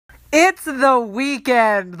It's the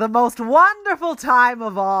weekend, the most wonderful time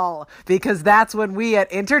of all, because that's when we at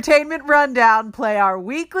Entertainment Rundown play our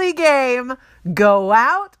weekly game, Go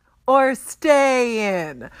Out or Stay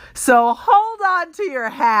In. So hold on to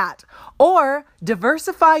your hat, or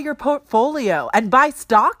diversify your portfolio and buy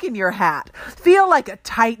stock in your hat. Feel like a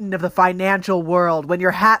titan of the financial world when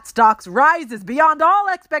your hat stocks rises beyond all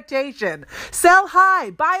expectation. Sell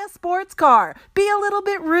high, buy a sports car, be a little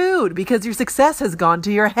bit rude because your success has gone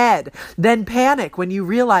to your head. Then panic when you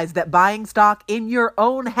realize that buying stock in your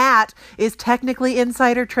own hat is technically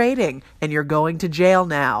insider trading and you're going to jail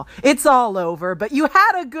now. It's all over, but you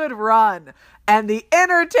had a good run. And the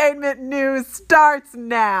entertainment news starts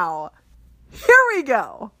now. Here we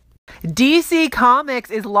go. DC Comics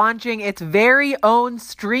is launching its very own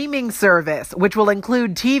streaming service, which will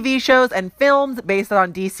include TV shows and films based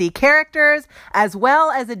on DC characters, as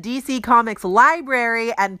well as a DC Comics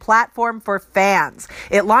library and platform for fans.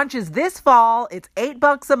 It launches this fall, it's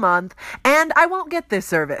 $8 a month, and I won't get this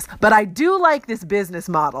service, but I do like this business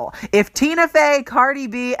model. If Tina Fey, Cardi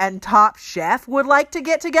B, and Top Chef would like to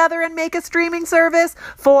get together and make a streaming service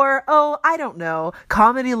for, I don't know,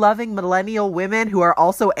 comedy-loving millennial women who are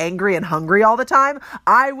also angry and hungry all the time,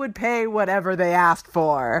 I would pay whatever they asked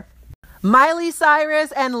for. Miley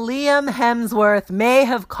Cyrus and Liam Hemsworth may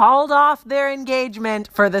have called off their engagement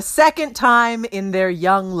for the second time in their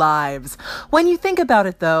young lives. When you think about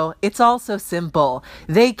it though, it's all so simple.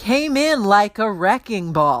 They came in like a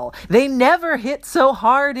wrecking ball. They never hit so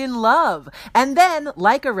hard in love. And then,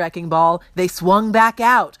 like a wrecking ball, they swung back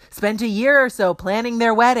out, spent a year or so planning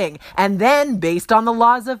their wedding, and then, based on the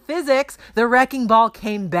laws of physics, the wrecking ball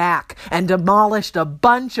came back and demolished a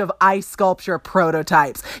bunch of ice sculpture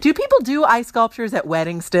prototypes. Do people do ice sculptures at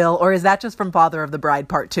weddings still, or is that just from Father of the Bride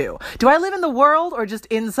Part 2? Do I live in the world or just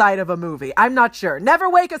inside of a movie? I'm not sure. Never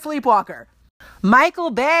wake a sleepwalker.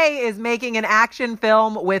 Michael Bay is making an action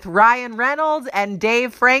film with Ryan Reynolds and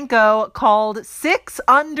Dave Franco called 6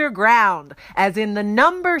 Underground, as in the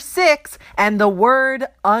number 6 and the word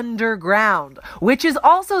underground, which is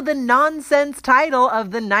also the nonsense title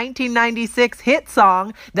of the 1996 hit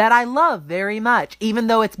song that I love very much, even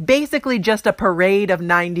though it's basically just a parade of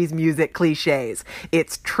 90s music cliches.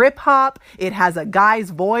 It's trip hop, it has a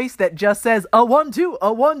guy's voice that just says a 1-2,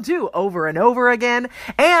 a 1-2 over and over again,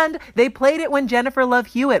 and they played it when Jennifer Love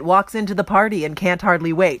Hewitt walks into the party and can't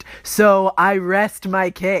hardly wait. So I rest my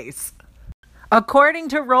case. According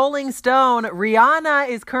to Rolling Stone, Rihanna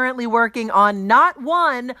is currently working on not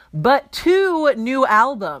one, but 2 new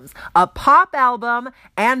albums, a pop album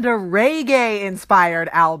and a reggae-inspired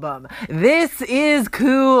album. This is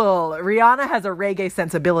cool. Rihanna has a reggae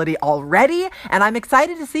sensibility already, and I'm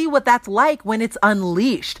excited to see what that's like when it's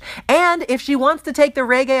unleashed. And if she wants to take the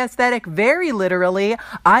reggae aesthetic very literally,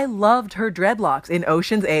 I loved her dreadlocks in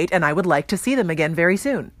Ocean's 8, and I would like to see them again very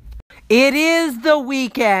soon. It is the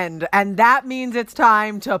weekend, and that means it's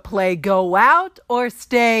time to play Go Out or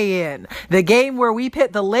Stay In, the game where we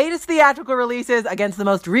pit the latest theatrical releases against the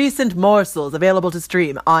most recent morsels available to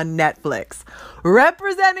stream on Netflix.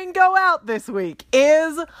 Representing Go Out this week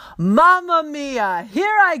is Mamma Mia.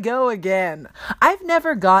 Here I go again. I've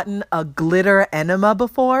never gotten a glitter enema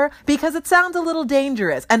before because it sounds a little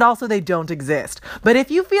dangerous, and also they don't exist. But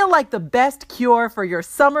if you feel like the best cure for your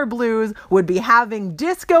summer blues would be having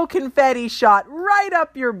disco confetti shot right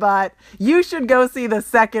up your butt, you should go see the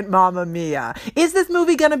second Mamma Mia. Is this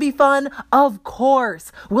movie gonna be fun? Of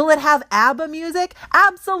course. Will it have ABBA music?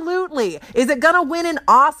 Absolutely. Is it gonna win an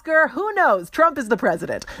Oscar? Who knows? Trump is the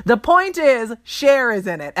president. The point is, Cher is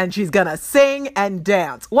in it, and she's gonna sing and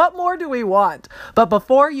dance. What more do we want? But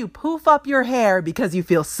before you poof up your hair because you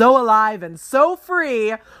feel so alive and so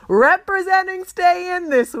free, representing Stay In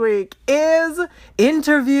this week is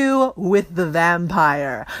Interview with the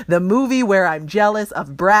Vampire, the movie where I'm jealous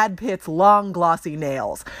of Brad Pitt's long, glossy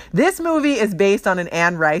nails. This movie is based on an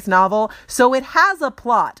Anne Rice novel, so it has a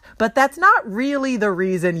plot, but that's not really the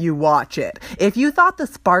reason you watch it. If you thought the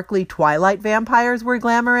sparkly Twilight vampires were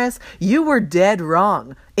glamorous, you were dead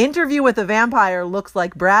wrong. Interview with the Vampire looks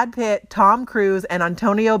like Brad Pitt, Tom Cruise, and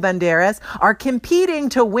Antonio Banderas are competing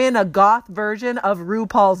to win a goth version of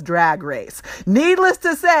RuPaul's Drag Race. Needless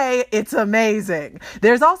to say, it's amazing.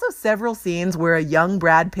 There's also several scenes where a young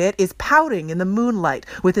Brad Pitt is pouting in the moonlight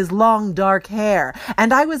with his long dark hair,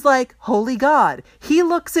 and I was like, holy God, he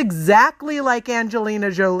looks exactly like Angelina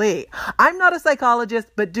Jolie. I'm not a psychologist,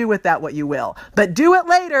 but do with that what you will. But do it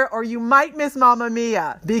later or you might miss Mamma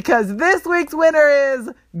Mia, because this week's winner is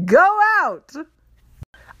Go Out!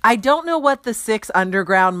 I don't know what the Six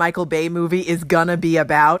Underground Michael Bay movie is gonna be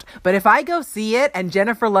about, but if I go see it and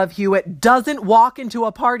Jennifer Love Hewitt doesn't walk into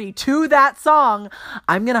a party to that song,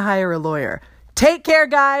 I'm gonna hire a lawyer. Take care,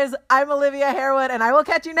 guys. I'm Olivia Harewood, and I will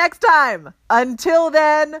catch you next time. Until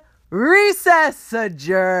then, recess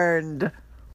adjourned.